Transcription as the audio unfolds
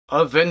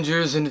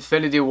Avengers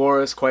Infinity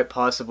War is quite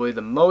possibly the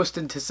most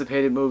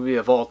anticipated movie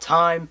of all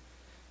time,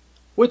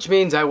 which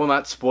means I will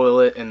not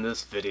spoil it in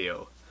this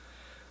video.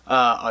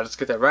 I'll just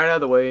get that right out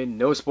of the way,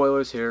 no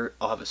spoilers here.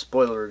 I'll have a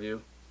spoiler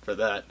review for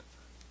that,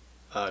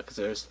 because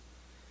there's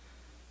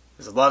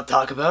a lot to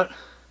talk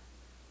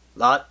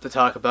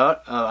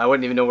about. I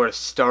wouldn't even know where to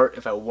start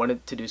if I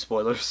wanted to do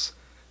spoilers.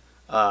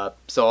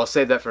 So I'll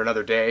save that for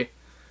another day,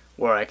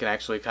 where I can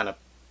actually kind of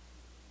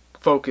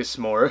focus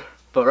more.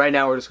 But right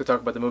now we're just going to talk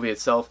about the movie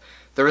itself.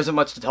 There isn't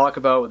much to talk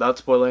about without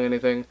spoiling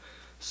anything,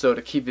 so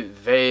to keep it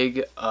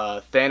vague,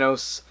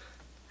 Thanos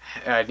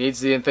needs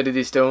the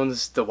Infinity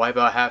Stones to wipe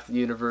out half the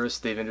universe.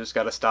 The Avengers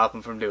got to stop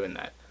him from doing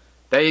that.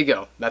 There you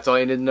go. That's all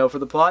you need to know for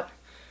the plot.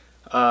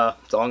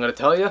 That's all I'm going to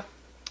tell you.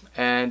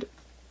 And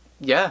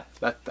yeah,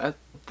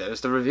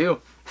 there's the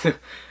review.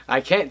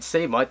 I can't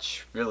say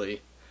much, really.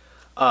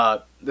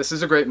 This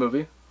is a great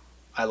movie.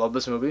 I love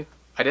this movie.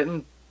 I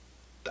don't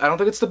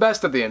think it's the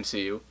best of the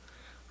MCU.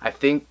 I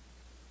think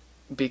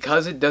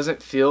because it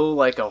doesn't feel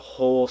like a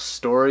whole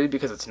story,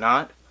 because it's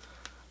not,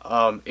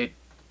 it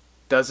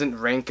doesn't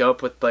rank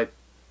up with like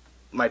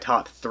my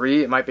top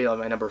 3. It might be like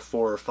my number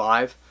 4 or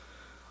 5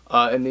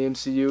 in the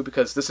MCU,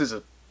 because this is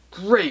a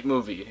great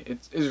movie.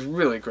 It is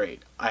really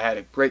great. I had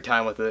a great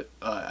time with it.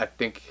 I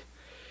think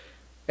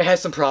it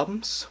has some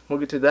problems. We'll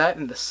get to that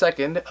in a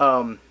second.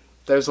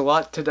 There's a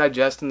lot to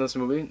digest in this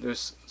movie.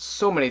 There's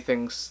so many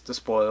things to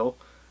spoil.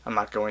 I'm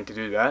not going to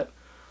do that.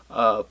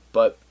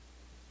 But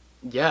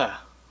yeah,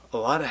 a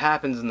lot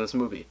happens in this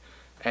movie,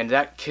 and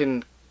that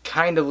can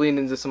kind of lean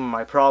into some of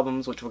my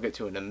problems, which we'll get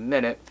to in a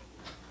minute.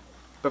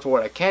 But for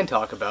what I can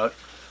talk about,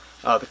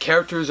 the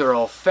characters are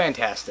all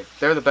fantastic.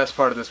 They're the best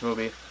part of this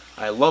movie.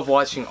 I love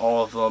watching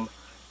all of them.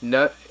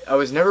 I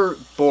was never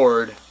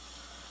bored.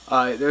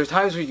 There's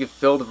times where you can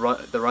fill the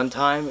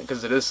runtime,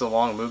 because it is a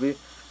long movie.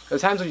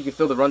 There's times where you can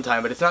fill the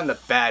runtime, but it's not in a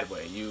bad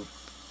way. You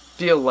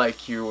feel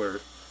like you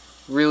were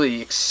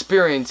really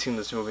experiencing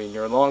this movie and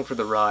you're along for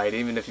the ride,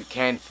 even if you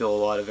can feel a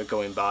lot of it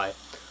going by.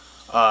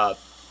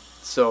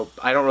 So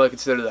I don't really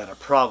consider that a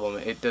problem.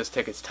 It does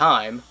take its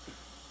time,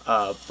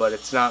 but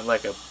it's not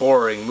like a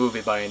boring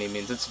movie by any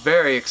means. It's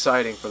very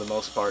exciting for the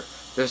most part.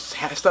 There's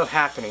stuff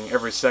happening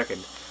every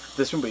second.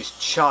 This movie's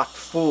chock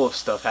full of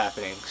stuff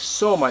happening.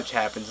 So much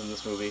happens in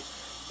this movie.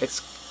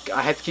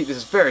 I had to keep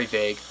this very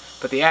vague,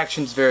 but the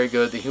action's very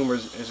good, the humor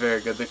is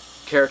very good, the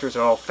characters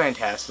are all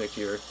fantastic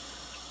here.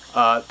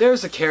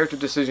 There's a character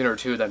decision or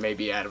two that may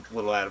be a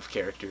little out of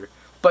character,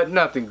 but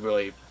nothing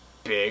really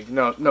big.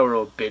 No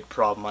real big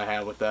problem I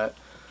have with that.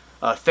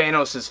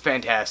 Thanos is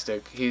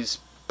fantastic. He's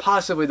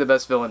possibly the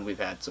best villain we've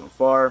had so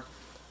far.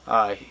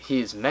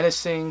 He is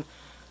menacing.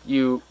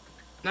 You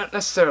not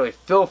necessarily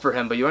feel for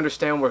him, but you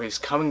understand where he's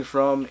coming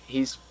from.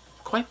 He's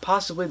quite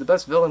possibly the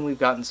best villain we've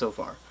gotten so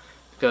far,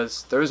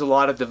 because there's a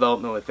lot of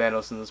development with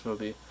Thanos in this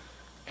movie,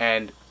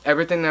 and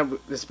everything that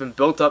has been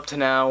built up to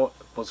now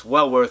was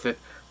well worth it.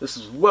 This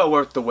is well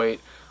worth the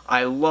wait.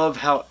 I love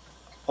how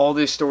all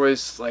these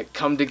stories like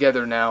come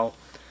together now,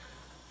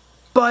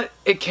 but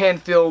it can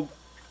feel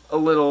a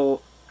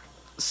little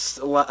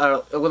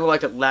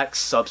like it lacks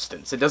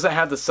substance. It doesn't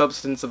have the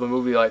substance of a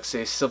movie like,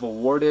 say, Civil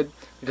War did,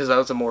 because that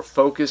was a more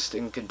focused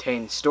and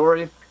contained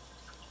story.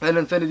 And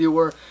Infinity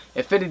War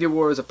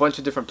is a bunch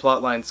of different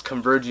plot lines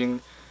converging,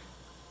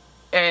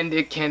 and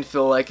it can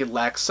feel like it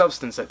lacks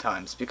substance at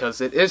times, because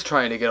it is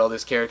trying to get all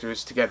these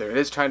characters together. It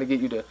is trying to get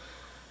you to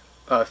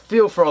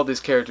feel for all these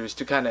characters,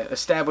 to kind of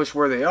establish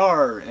where they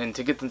are and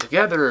to get them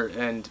together,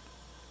 and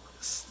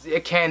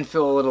it can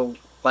feel a little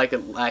like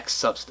it lacks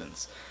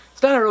substance.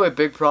 It's not a really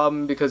big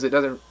problem because it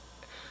doesn't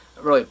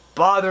really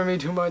bother me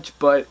too much,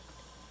 but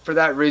for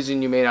that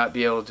reason you may not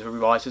be able to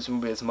rewatch this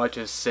movie as much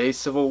as, say,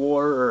 Civil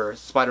War or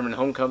Spider-Man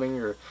Homecoming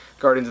or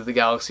Guardians of the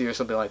Galaxy or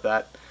something like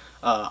that.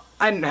 I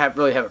didn't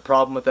really have a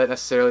problem with that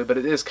necessarily, but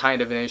it is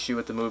kind of an issue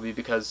with the movie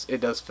because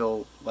it does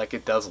feel like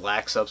it does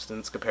lack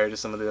substance compared to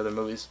some of the other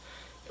movies,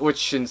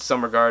 which in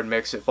some regard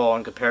makes it fall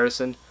in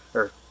comparison,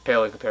 or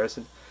pale in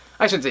comparison.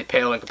 I shouldn't say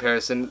pale in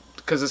comparison,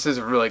 because this is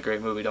a really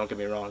great movie, don't get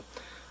me wrong.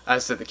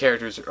 As I said, the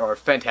characters are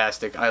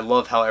fantastic. I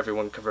love how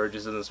everyone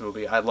converges in this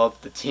movie. I love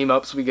the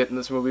team-ups we get in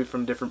this movie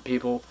from different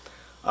people.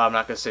 I'm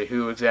not going to say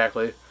who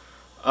exactly,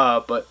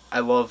 but I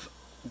love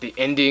the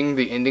ending.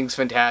 The ending's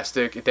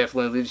fantastic. It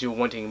definitely leaves you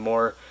wanting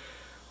more,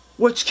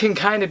 which can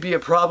kind of be a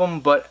problem,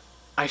 but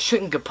I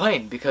shouldn't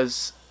complain,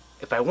 because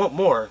if I want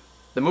more,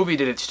 the movie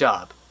did its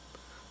job.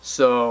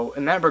 So,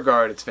 in that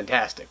regard, it's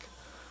fantastic.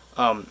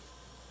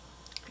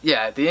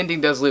 Yeah, the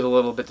ending does leave a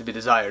little bit to be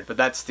desired, but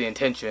that's the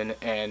intention,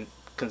 and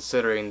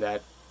considering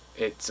that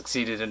it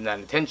succeeded in that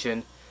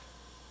intention,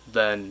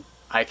 then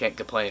I can't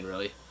complain,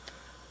 really.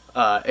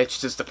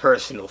 It's just a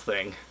personal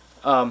thing.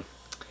 A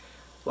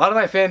lot of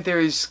my fan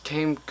theories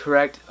came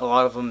correct, a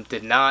lot of them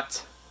did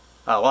not.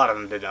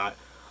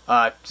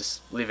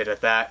 Just leave it at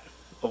that.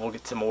 We'll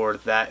get to more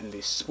of that in the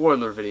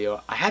spoiler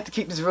video. I had to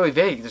keep this really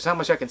vague, there's not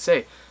much I can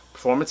say.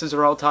 Performances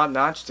are all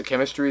top-notch, the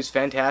chemistry is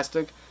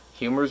fantastic,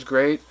 humor's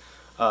great,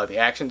 the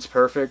action's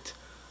perfect,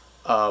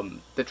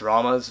 the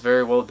drama is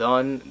very well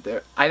done.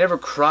 I never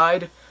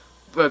cried,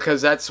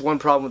 because that's one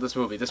problem with this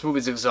movie. This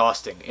movie's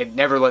exhausting. It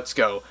never lets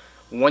go.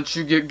 Once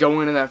you get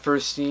going in that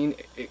first scene,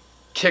 it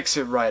kicks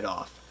it right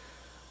off.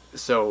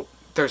 So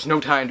there's no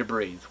time to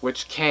breathe,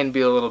 which can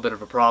be a little bit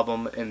of a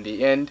problem in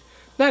the end.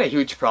 Not a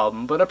huge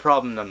problem, but a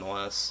problem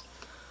nonetheless.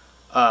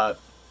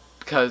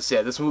 Because,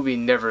 yeah, this movie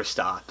never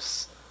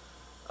stops.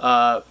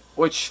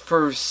 Which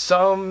for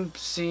some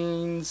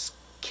scenes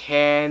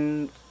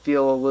can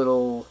feel a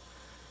little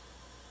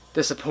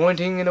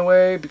disappointing in a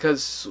way,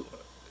 because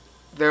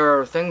there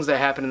are things that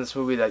happen in this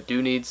movie that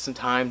do need some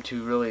time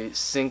to really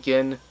sink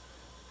in,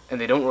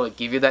 and they don't really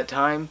give you that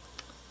time.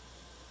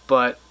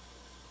 But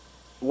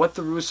what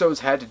the Russos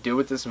had to do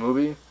with this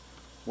movie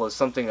was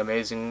something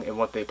amazing, and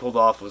what they pulled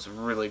off was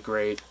really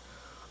great.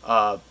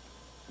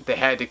 They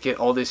had to get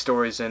all these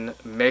stories in,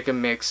 make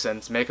them make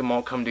sense, make them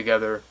all come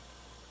together,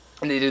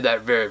 and they did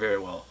that very, very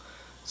well.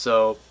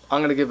 So I'm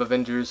going to give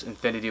Avengers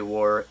Infinity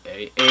War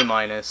a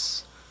A-.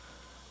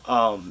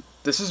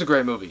 This is a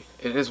great movie.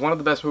 It is one of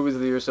the best movies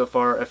of the year so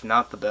far, if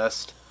not the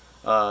best.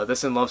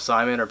 This and Love,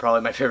 Simon are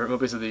probably my favorite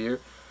movies of the year.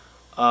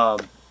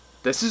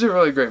 This is a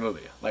really great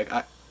movie. Like,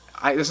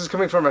 this is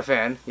coming from a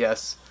fan,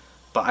 yes,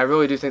 but I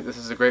really do think this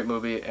is a great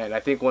movie, and I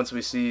think once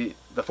we see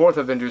the fourth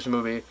Avengers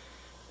movie,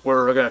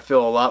 we're going to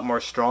feel a lot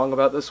more strong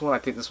about this one. I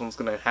think this one's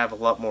going to have a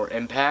lot more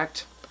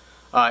impact.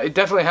 It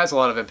definitely has a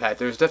lot of impact.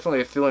 There's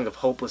definitely a feeling of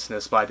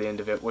hopelessness by the end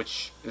of it,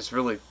 which is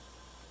really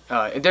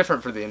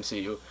indifferent for the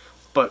MCU,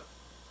 but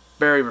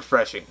very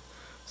refreshing.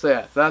 So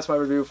yeah, that's my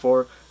review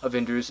for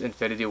Avengers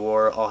Infinity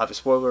War. I'll have a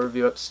spoiler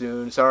review up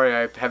soon. Sorry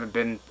I haven't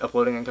been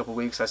uploading in a couple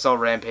weeks. I saw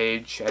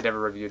Rampage. I never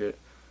reviewed it.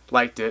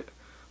 Liked it.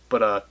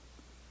 But a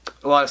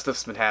lot of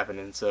stuff's been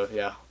happening, so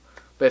yeah.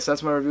 But yes,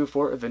 that's my review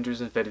for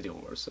Avengers Infinity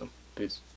War, so peace.